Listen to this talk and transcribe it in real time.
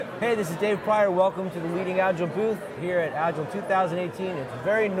Hey, this is Dave Pryor. Welcome to the Leading Agile booth here at Agile 2018. It's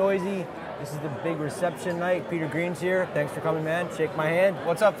very noisy. This is the big reception night. Peter Green's here. Thanks for coming, man. Shake my hand.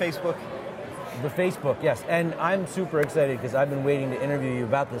 What's up, Facebook? The Facebook, yes. And I'm super excited because I've been waiting to interview you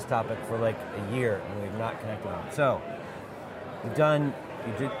about this topic for like a year and we've not connected on it. So, you're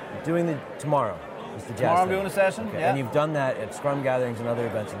doing the tomorrow. It's the jazz Tomorrow I'm thing. doing a session, Okay. yeah. And you've done that at Scrum gatherings and other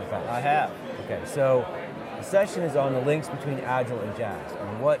events in the past. I have. Okay, so the session is on the links between Agile and jazz.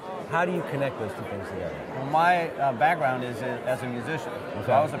 And how do you connect those two things together? Well, my background is as a musician. Okay.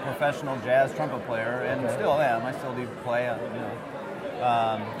 So I was a professional jazz trumpet player, and still am. I still do play,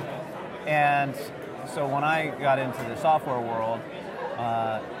 and so when I got into the software world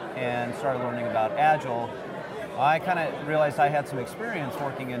and started learning about Agile, I kind of realized I had some experience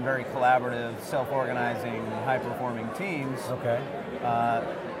working in very collaborative, self-organizing, high-performing teams. Okay.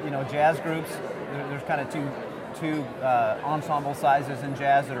 Jazz groups, there's kind of two ensemble sizes in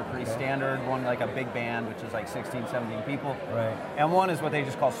jazz that are pretty standard. One like a big band, which is like 16, 17 people. Right. And one is what they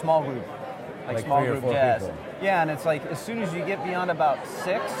just call small group, like small 3 or group 4 jazz. people. Yeah, and it's like as soon as you get beyond about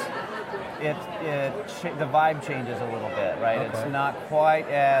 6, the vibe changes a little bit, right? Okay. It's not quite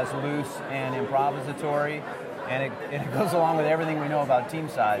as loose and improvisatory, and it goes along with everything we know about team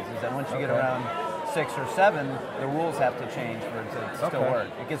size, is that once you get around 6 or 7, the rules have to change for it to still work.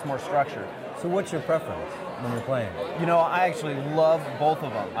 It gets more structured. So what's your preference when you're playing? I actually love both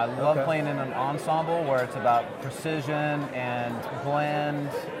of them. I love playing in an ensemble where it's about precision and blend,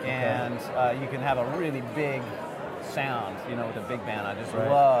 and you can have a really big sound, with a big band. I just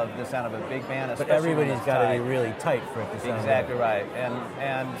love the sound of a big band, especially But everybody's when it's got to tight. be really tight for it to sound Exactly good. right.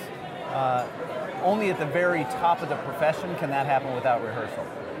 And only at the very top of the profession can that happen without rehearsal.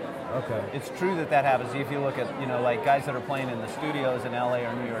 Okay. It's true that happens. If you look at, like guys that are playing in the studios in LA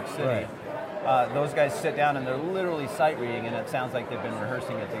or New York City, those guys sit down and they're literally sight reading, and it sounds like they've been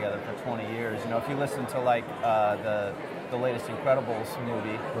rehearsing it together for 20 years. If you listen to like the latest Incredibles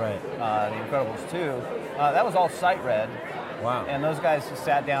movie, The Incredibles 2, that was all sight read. Wow. And those guys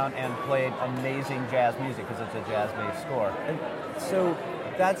sat down and played amazing jazz music because it's a jazz-based score. And so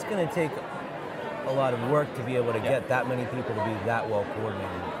that's going to take a lot of work to be able to get that many people to be that well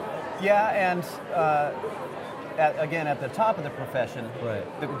coordinated. Yeah, and again, at the top of the profession,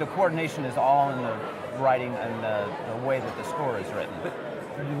 the coordination is all in the writing and the way that the score is written. But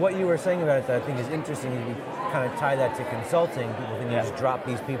what you were saying about it that I think is interesting is we kind of tie that to consulting. People think you just drop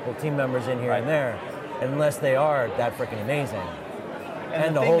these people, team members in here and there, unless they are that freaking amazing.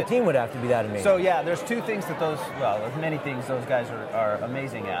 And the whole team would have to be that amazing. So yeah, there's two things that there's many things those guys are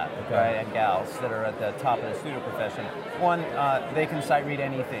amazing at, right, and gals that are at the top of the studio profession. One, they can sight read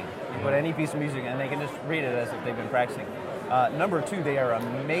anything. You put any piece of music and they can just read it as if they've been practicing. Number 2, they are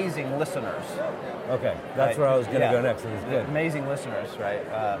amazing listeners. Okay, that's where I was going to go next. Good. Amazing listeners, right?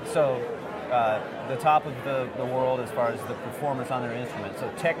 The top of the world as far as the performance on their instrument.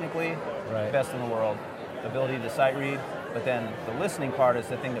 So technically, best in the world. Ability to sight read. But then the listening part is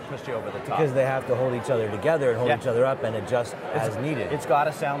the thing that pushed you over the top. Because they have to hold each other together and hold each other up and adjust as needed. It's got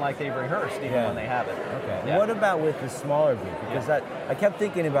to sound like they've rehearsed even when they have it. Okay. Yeah. What about with the smaller group? Because I kept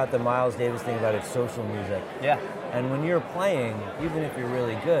thinking about the Miles Davis thing about it's social music. Yeah. And when you're playing, even if you're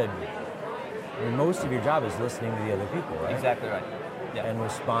really good, most of your job is listening to the other people, right? Exactly right. Yeah. And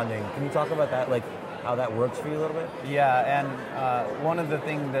responding. Can you talk about that, like how that works for you a little bit? Yeah, and one of the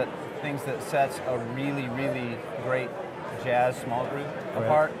things that sets a really, really great jazz small group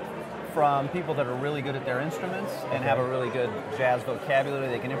apart from people that are really good at their instruments and have a really good jazz vocabulary,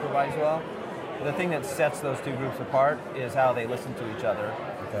 they can improvise well. The thing that sets those two groups apart is how they listen to each other.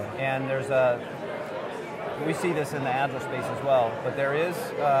 Okay. And we see this in the Agile space as well, but there is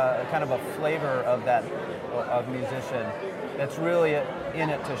kind of a flavor of that, of musician that's really in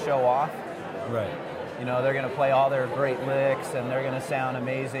it to show off. Right. They're going to play all their great licks and they're going to sound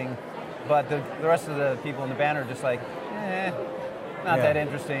amazing, but the rest of the people in the band are just like, not that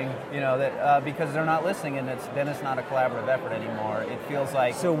interesting, because they're not listening, and then it's not a collaborative effort anymore. It feels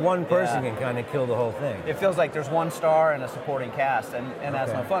like... So one person can kind of kill the whole thing. It feels like there's one star and a supporting cast, and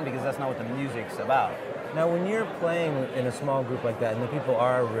that's no fun because that's not what the music's about. Now, when you're playing in a small group like that, and the people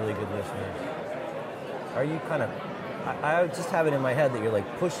are really good listeners, are you kind of... I just have it in my head that you're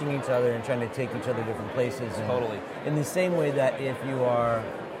like pushing each other and trying to take each other different places. And totally. In the same way that if you are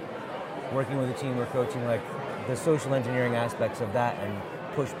working with a team or coaching, like the social engineering aspects of that and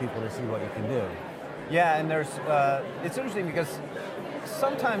push people to see what you can do. Yeah, and there's, it's interesting because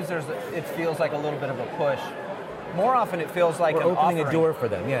sometimes it feels like a little bit of a push. More often it feels like We're an opening offering. a door for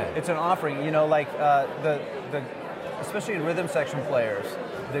them, yeah. It's an offering, like especially in rhythm section players,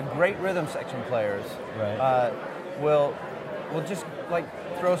 the great rhythm section players will just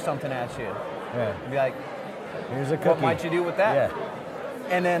like throw something at you. Yeah. And be like, here's a cookie. What might you do with that? Yeah.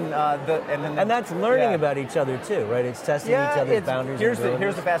 And then and that's learning about each other too, right? It's testing each other's boundaries. Here's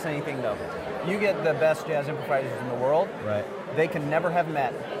the fascinating thing, though. You get the best jazz improvisers in the world. Right. They can never have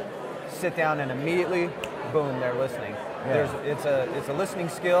met. Sit down and immediately, boom, they're listening. Yeah. It's a listening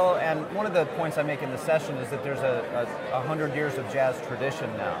skill, and one of the points I make in the session is that there's a 100 years of jazz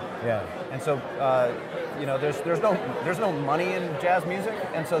tradition now. Yeah. And so, there's no money in jazz music,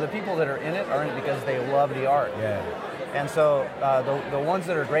 and so the people that are in it because they love the art. Yeah. And so the ones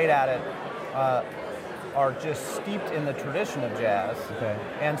that are great at it are just steeped in the tradition of jazz. Okay.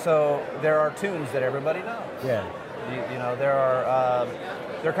 And so there are tunes that everybody knows. Yeah. There are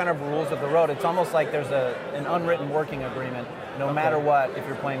they're kind of rules of the road. It's almost like there's an unwritten working agreement, no matter what, if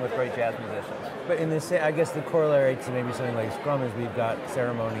you're playing with great jazz musicians. But in this, I guess the corollary to maybe something like Scrum is we've got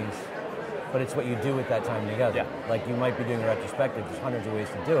ceremonies, but it's what you do with that time together. Yeah. Like you might be doing a retrospective. There's hundreds of ways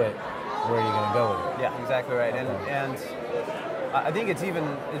to do it. Where are you going to go with it? Yeah, exactly right. And I think it's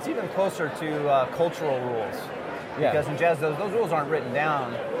even closer to cultural rules. Yeah. Because in jazz, those rules aren't written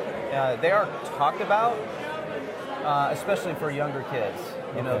down. They are talked about, especially for younger kids.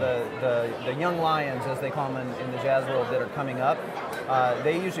 You know, the young lions, as they call them in the jazz world, that are coming up,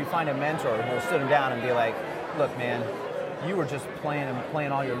 they usually find a mentor who will sit them down and be like, look, man, you were just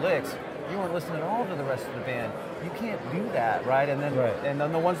playing all your licks. You weren't listening at all to the rest of the band. You can't do that, right? And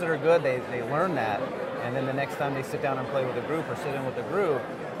then the ones that are good, they learn that. And then the next time they sit down and play with a group or sit in with a group,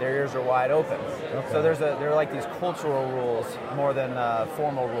 their ears are wide open. Okay. So there are like these cultural rules more than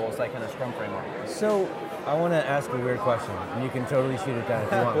formal rules, like in a Scrum framework. So I want to ask a weird question, and you can totally shoot it down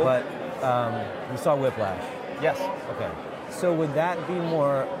if you want. Cool. But you saw Whiplash. Yes. Okay. So would that be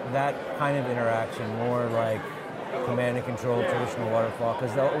more that kind of interaction, more like command and control, traditional waterfall?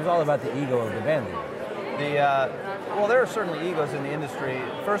 Because it was all about the ego of the band leader. Well, there are certainly egos in the industry.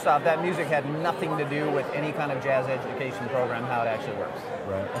 First off, that music had nothing to do with any kind of jazz education program, how it actually works.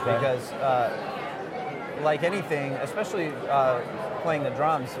 Right. Okay. Because, like anything, especially playing the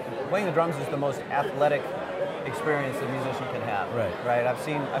drums is the most athletic experience a musician can have. Right. Right. I've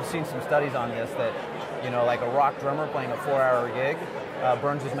seen some studies on this that, like a rock drummer playing a 4-hour gig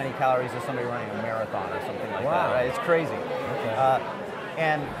burns as many calories as somebody running a marathon or something like that. Right. It's crazy.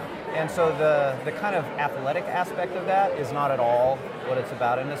 Okay. And so the kind of athletic aspect of that is not at all what it's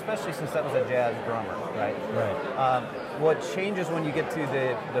about, and especially since that was a jazz drummer, right? Right. What changes when you get to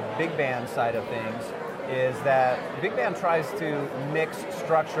the big band side of things is that big band tries to mix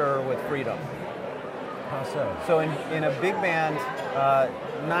structure with freedom. How so? So in a big band,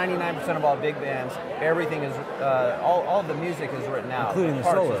 99% of all big bands, everything is, all of the music is written out. Including the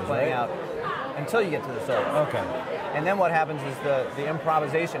parts solos, is playing right? out until you get to the solo. Okay. And then what happens is the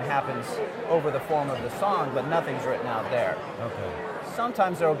improvisation happens over the form of the song, but nothing's written out there. Okay.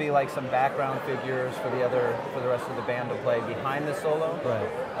 Sometimes there will be like some background figures for the rest of the band to play behind the solo. Right.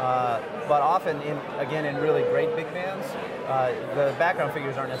 But often, in really great big bands, the background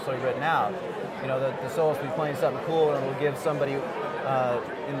figures aren't necessarily written out. The soloist will be playing something cool, and we'll give somebody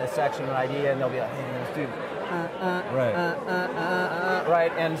in the section an idea, and they'll be like, "Hey, let's do."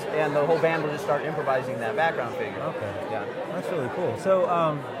 Right, and the whole band will just start improvising that background figure. Okay. Yeah. That's really cool. So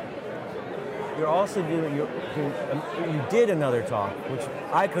you're also doing, you did another talk, which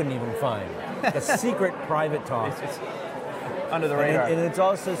I couldn't even find. A secret private talk. It's under the radar. And it's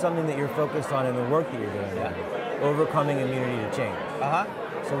also something that you're focused on in the work that you're doing. Yeah. Overcoming immunity to change.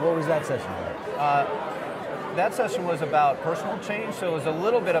 So what was that session about? That session was about personal change, so it was a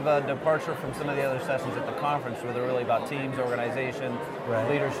little bit of a departure from some of the other sessions at the conference where they're really about teams, organization,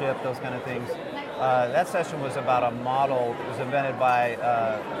 leadership, those kind of things. That session was about a model that was invented by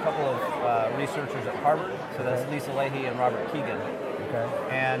a couple of researchers at Harvard. So that's Lisa Leahy and Robert Keegan. Okay.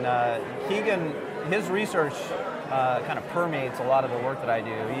 And Keegan, his research kind of permeates a lot of the work that I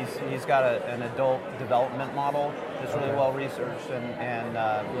do. He's got an adult development model that's really well researched and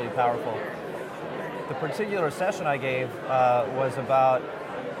really powerful. The particular session I gave was about,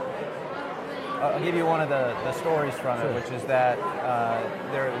 I'll give you one of the stories from it, which is that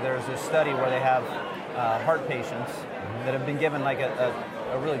there's a study where they have heart patients that have been given like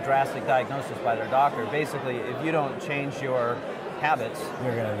a really drastic diagnosis by their doctor. Basically, if you don't change your habits,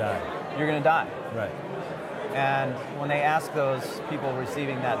 you're going to die. You're going to die. Right. And when they ask those people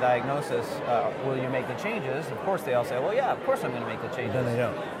receiving that diagnosis, will you make the changes? Of course they all say, well, yeah, of course I'm going to make the changes. But then they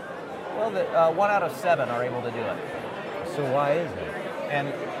don't. Well, 1 out of 7 are able to do it. So why is it? And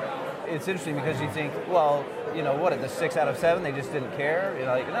it's interesting because you think, well, what, the 6 out of 7, they just didn't care?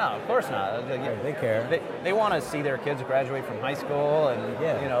 No, of course not. They care. They want to see their kids graduate from high school and,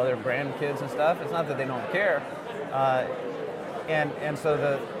 their grandkids and stuff. It's not that they don't care. and so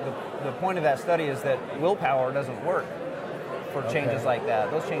the point of that study is that willpower doesn't work for changes like that.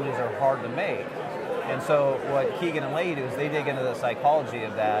 Those changes are hard to make. And so what Keegan and Leahy do is they dig into the psychology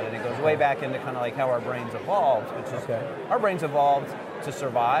of that, and it goes way back into kind of like how our brains evolved, which is our brains evolved to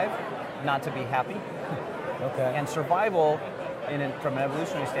survive, not to be happy. And survival, from an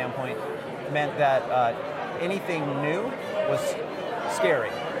evolutionary standpoint, meant that anything new was scary,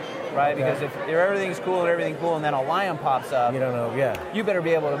 right? Because if everything's cool and then a lion pops up, you don't know, you better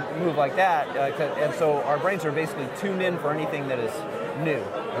be able to move like that. And so our brains are basically tuned in for anything that is new.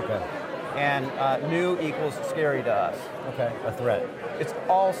 And new equals scary to us. A threat. It's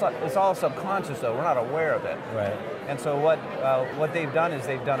all subconscious though. We're not aware of it. Right. And so what they've done is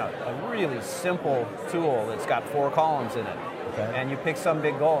they've done a really simple tool that's got 4 columns in it. And you pick some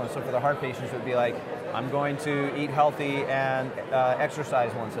big goal. And so for the heart patients, it would be like, I'm going to eat healthy and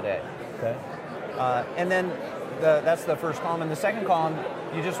exercise once a day. And then that's the first column. And the second column,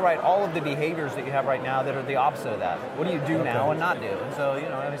 you just write all of the behaviors that you have right now that are the opposite of that. What do you do now and not do? And so,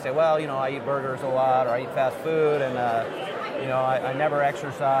 they say, well, I eat burgers a lot, or I eat fast food, and, I never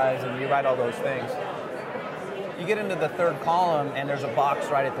exercise, and you write all those things. You get into the third column, and there's a box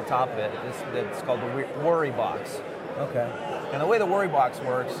right at the top of it. It's called the worry box. And the way the worry box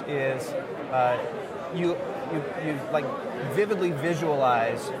works is you like vividly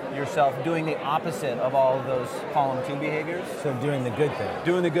visualize yourself doing the opposite of all of those column 2 behaviors. So doing the good thing.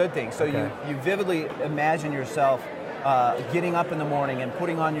 Doing the good thing. So you vividly imagine yourself getting up in the morning and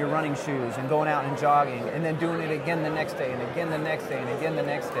putting on your running shoes and going out and jogging, and then doing it again the next day, and again the next day, and again the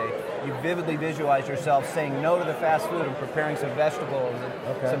next day. You vividly visualize yourself saying no to the fast food and preparing some vegetables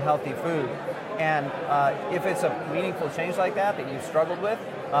and some healthy food. And if it's a meaningful change like that you've struggled with,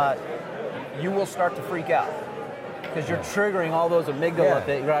 you will start to freak out. Because you're triggering all those amygdala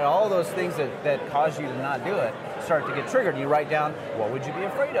things, right? All those things that cause you to not do it start to get triggered. You write down, what would you be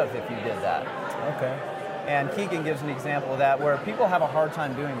afraid of if you did that? And Keegan gives an example of that where people have a hard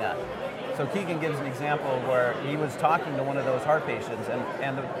time doing that. So Keegan gives an example where he was talking to one of those heart patients,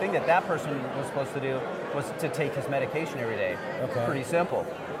 and the thing that person was supposed to do was to take his medication every day. Pretty simple.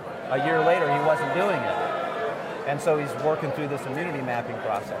 A year later, he wasn't doing it. And so he's working through this immunity mapping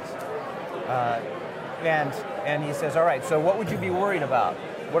process. And he says, all right, so what would you be worried about?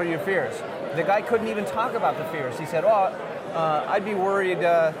 What are your fears? The guy couldn't even talk about the fears. He said, I'd be worried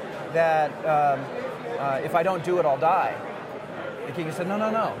that if I don't do it, I'll die. And Keegan said, no.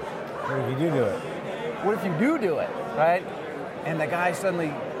 What if you do it? What if you do it, right? And the guy suddenly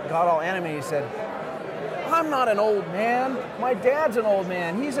got all animated. He said, I'm not an old man. My dad's an old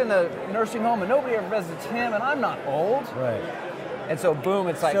man. He's in a nursing home and nobody ever visits him, and I'm not old. Right. And so boom,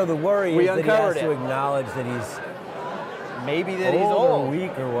 it's like, so the worry is that he has to it. Acknowledge that he's maybe that he's old or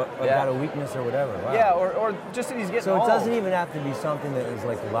weak or got a weakness or whatever. Wow. Yeah, or just that he's getting old. So it doesn't even have to be something that is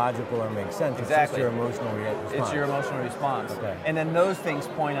like logical or makes sense. It's just your emotional response. It's your emotional response. And then those things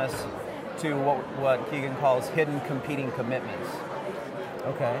point us to what Keegan calls hidden competing commitments.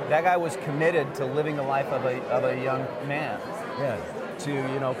 That guy was committed to living the life of a young man.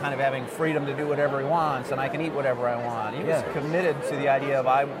 To kind of having freedom to do whatever he wants, and I can eat whatever I want. He was committed to the idea of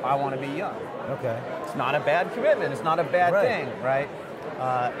I want to be young. It's not a bad commitment. It's not a bad thing, right?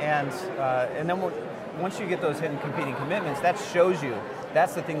 And then once you get those hidden competing commitments, that shows you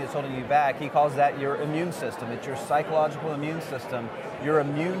that's the thing that's holding you back. He calls that your immune system. It's your psychological immune system. You're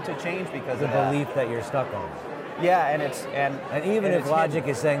immune to change because of the belief that you're stuck on. Yeah, and even if logic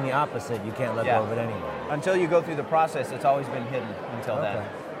is saying the opposite, you can't let go of it anyway. Until you go through the process, it's always been hidden until then.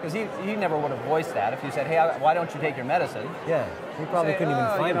 Because he never would have voiced that. If you said, hey, why don't you take your medicine? Yeah, he probably couldn't even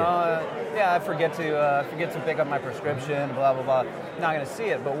find it. I forget to pick up my prescription, blah, blah, blah. You're not going to see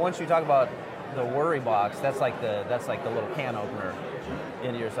it. But once you talk about the worry box, that's like the little can opener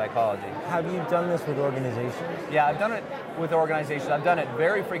into your psychology. Have you done this with organizations? Yeah, I've done it with organizations. I've done it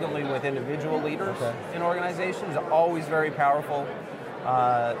very frequently with individual leaders in organizations. Always very powerful.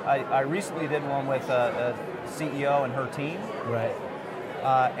 I recently did one with a CEO and her team. Right.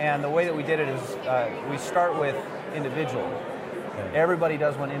 And the way that we did it is we start with individual. Everybody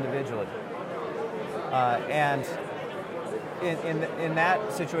does one individually. And in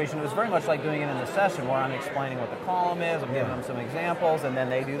that situation, it was very much like doing it in a session where I'm explaining what the column is, I'm giving them some examples, and then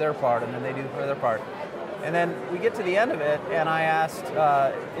they do their part, and then they do their part. And then we get to the end of it, and I asked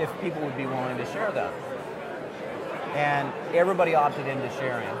if people would be willing to share them. And everybody opted into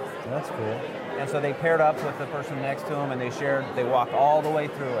sharing. That's cool. And so they paired up with the person next to them, and they walked all the way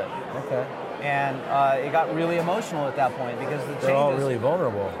through it. And it got really emotional at that point because the changes... They're all really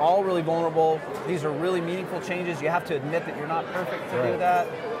vulnerable. All really vulnerable. These are really meaningful changes. You have to admit that you're not perfect to do that.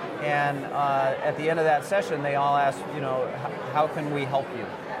 And at the end of that session, they all asked, you know, how can we help you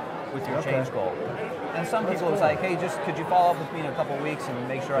with your change goal? And some people was like, hey, just could you follow up with me in a couple of weeks and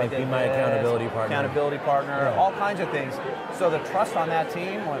make sure I did be my accountability partner. Accountability partner, all kinds of things. So the trust on that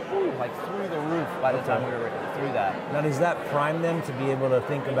team went like through the roof by the time we were through that. Now, does that prime them to be able to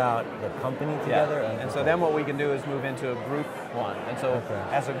think about the company together? Yeah. And so then what we can do is move into a group one. And so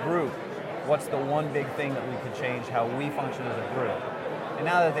as a group, what's the one big thing that we could change how we function as a group? And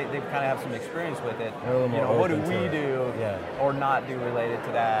now that they kind of have some experience with it, you know, what do we do or not do related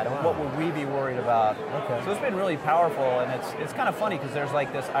to that? And what would we be worried about? So it's been really powerful, and it's kind of funny because there's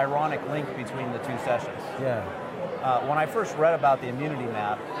like this ironic link between the two sessions. Yeah. When I first read about the immunity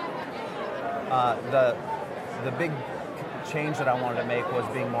map, the big change that I wanted to make was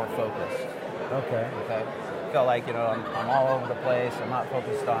being more focused. Okay. Felt like, you know, I'm all over the place. I'm not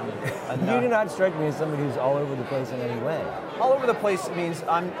focused on enough. You do not strike me as somebody who's all over the place in any way. All over the place means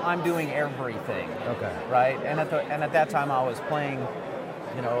I'm doing everything. Okay. Right? And at that time I was playing,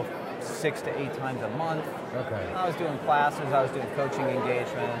 you know, 6 to 8 times a month. Okay. I was doing classes, I was doing coaching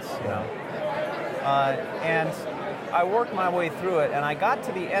engagements, you know. And I worked my way through it, and I got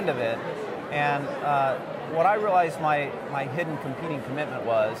to the end of it, and what I realized my hidden competing commitment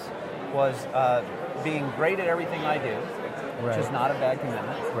was being great at everything I do, which is not a bad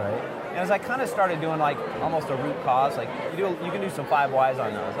commitment. Right. And as I kind of started doing like almost a root cause, like you can do some 5 whys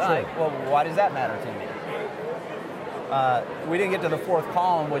on those. Sure. Like, well, why does that matter to me? We didn't get to the 4th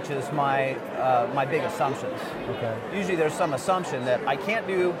column, which is my big assumptions. Okay. Usually there's some assumption that I can't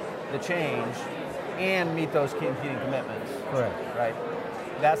do the change and meet those competing commitments. Correct. Right.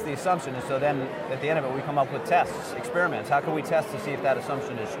 That's the assumption, and so then at the end of it, we come up with tests, experiments. How can we test to see if that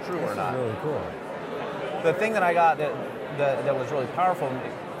assumption is true or not? Really cool. The thing that I got that was really powerful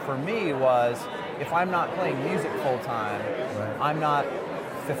for me was if I'm not playing music full time, I'm not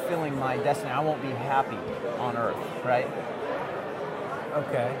fulfilling my destiny. I won't be happy on earth, right?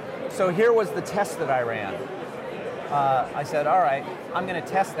 Okay. So here was the test that I ran. I said, all right, I'm going to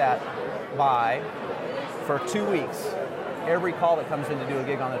test that for 2 weeks. Every call that comes in to do a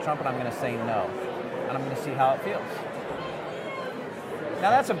gig on the trumpet, I'm going to say no, and I'm going to see how it feels.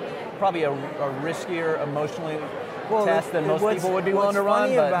 Now that's probably a riskier emotionally test than most people would be willing to run.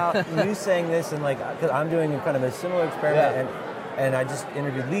 What's funny about you saying this, and like, because I'm doing kind of a similar experiment, and I just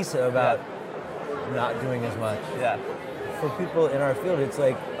interviewed Lisa about not doing as much. Yeah. For people in our field, it's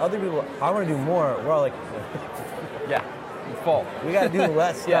like other people, I want to do more. We're all like, full. We got to do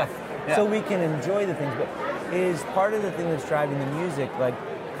less stuff Yeah. so we can enjoy the things. But is part of the thing that's driving the music like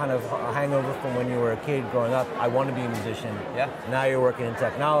kind of a hangover from when you were a kid growing up? I want to be a musician. Yeah. Now you're working in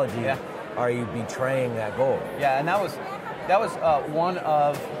technology. Yeah. Are you betraying that goal? Yeah, and that was one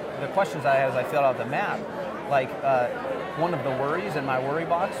of the questions I had as I filled out the map. Like one of the worries in my worry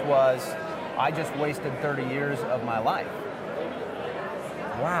box was I just wasted 30 years of my life.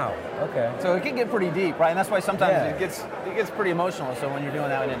 Wow. Okay. So it can get pretty deep, right? And that's why sometimes it gets pretty emotional. So when you're doing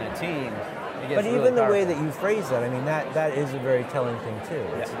that in a team, it gets but really even the powerful. way that you phrase that, I mean, that is a very telling thing too.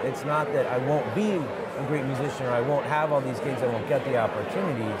 It's not that I won't be a great musician or I won't have all these gigs, I won't get the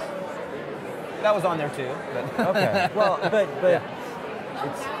opportunities. That was on there too. But okay. Well, but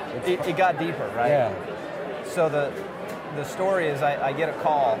it got deeper, right? Yeah. So the story is I get a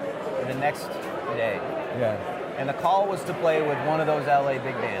call the next day. Yeah. And the call was to play with one of those LA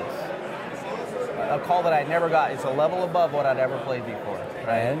big bands. A call that I'd never got. It's a level above what I'd ever played before,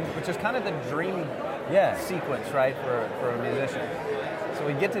 right? Which is kind of the dream sequence, right, for a musician. So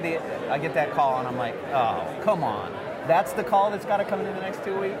I get that call and I'm like, oh, come on. That's the call that's got to come in the next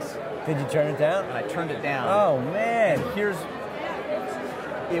 2 weeks? Did you turn it down? And I turned it down. Oh, man.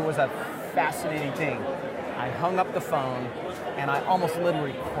 It was a fascinating thing. I hung up the phone and I almost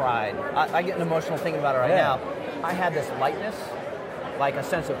literally cried. I get an emotional thinking about it right now. I had this lightness, like a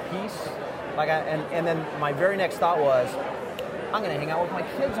sense of peace. And then my very next thought was, I'm going to hang out with my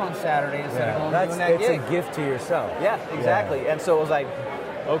kids on Saturday instead of going and doing that gig. It's a gift to yourself. Yeah, exactly. And so it was like,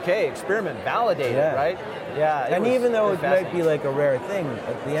 okay, experiment, validated, right? Yeah. And even though it might be like a rare thing,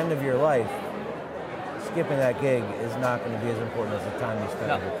 at the end of your life, skipping that gig is not going to be as important as the time you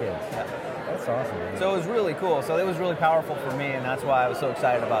spend with your kids. Yeah. That's awesome. Man. So it was really cool. So it was really powerful for me, and that's why I was so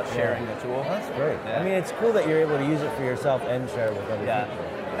excited about sharing the tool. That's great. Yeah. I mean, it's cool that you're able to use it for yourself and share it with other people.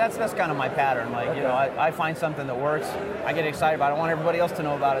 That's kind of my pattern. Like, you know, I find something that works, I get excited about it. I want everybody else to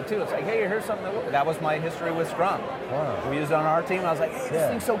know about it too. It's like, hey, here's something that works. That was my history with Scrum. Wow. We used it on our team. I was like, hey, this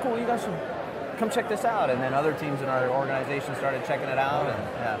thing's so cool. You guys should come check this out. And then other teams in our organization started checking it out.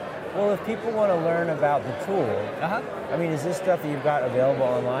 And, Well, if people want to learn about the tool, I mean, is this stuff that you've got available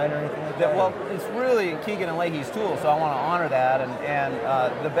online or anything like that? Well, it's really Keegan and Leahy's tool, so I want to honor that. And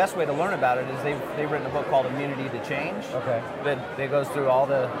the best way to learn about it is they've written a book called Immunity to Change. Okay. That goes through all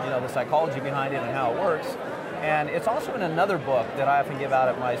the the psychology behind it and how it works. And it's also in another book that I often give out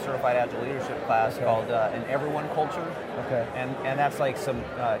at my Certified Agile Leadership class called An Everyone Culture. Okay. And that's like some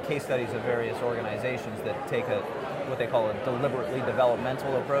case studies of various organizations that take what they call a deliberately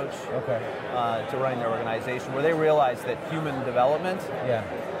developmental approach to running their organization, where they realize that human development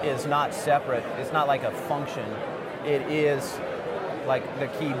is not separate. It's not like a function. It is like the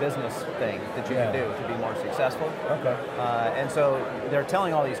key business thing that you can do to be more successful. Okay. And so they're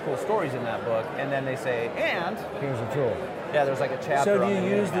telling all these cool stories in that book, and then they say, and here's a tool. Yeah, there's like a chapter. So do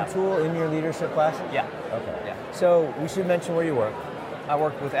you use the tool in your leadership classes? Yeah. Okay. Yeah. So we should mention where you work. I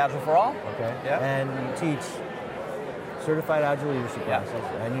work with Agile for All. Okay. Yeah. And you teach Certified Agile Leadership classes.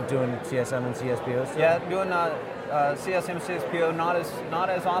 And you're doing CSM and CSPO still? Yeah, doing CSM, CSPO not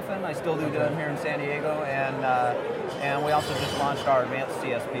as often. I still do them here in San Diego, and we also just launched our advanced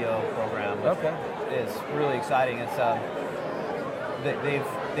CSPO program, which is really exciting. It's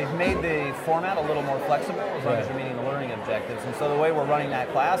they've made the format a little more flexible as long as you're meeting the learning objectives. And so the way we're running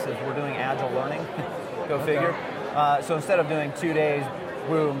that class is we're doing agile learning. Go figure. So instead of doing 2 days,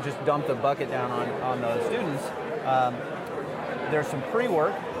 boom, just dump the bucket down on the students. There's some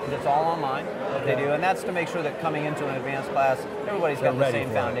pre-work that's all online that they do, and that's to make sure that coming into an advanced class, everybody's got the same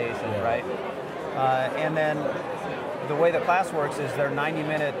foundation, right? And then the way the class works is they're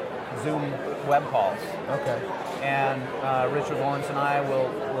 90-minute Zoom web calls. Okay. And Richard Lawrence and I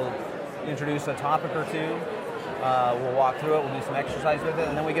will introduce a topic or two. We'll walk through it, we'll do some exercise with it,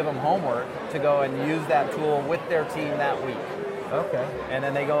 and then we give them homework to go and use that tool with their team that week. Okay. And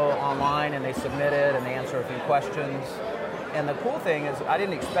then they go online and they submit it and they answer a few questions. And the cool thing is, I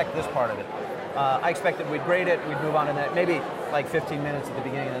didn't expect this part of it. I expected we'd grade it, we'd move on to that, maybe like 15 minutes at the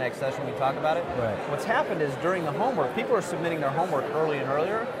beginning of the next session we'd talk about it. Right. What's happened is during the homework, people are submitting their homework early and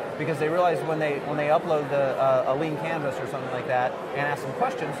earlier because they realize when they upload a lean canvas or something like that and ask them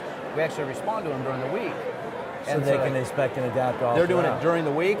questions, we actually respond to them during the week. So they can inspect and adapt all they're doing it during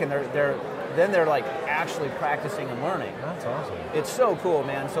the week, and they're like actually practicing and learning. That's awesome. It's so cool,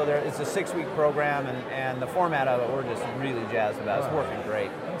 man. So it's a 6-week program, and the format of it, we're just really jazzed about. It's working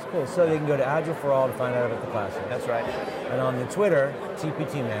great. That's cool. So they can go to Agile for All to find out about the classes. That's right. And on the Twitter,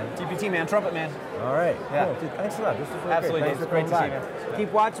 TPT Man. TPT Man, Trumpet Man. All right. Yeah. Cool. Dude, thanks a lot. This was really Absolutely. great. Thanks for Great coming to see by. you.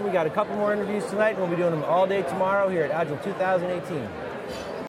 Keep watching. We got a couple more interviews tonight, and we'll be doing them all day tomorrow here at Agile 2018.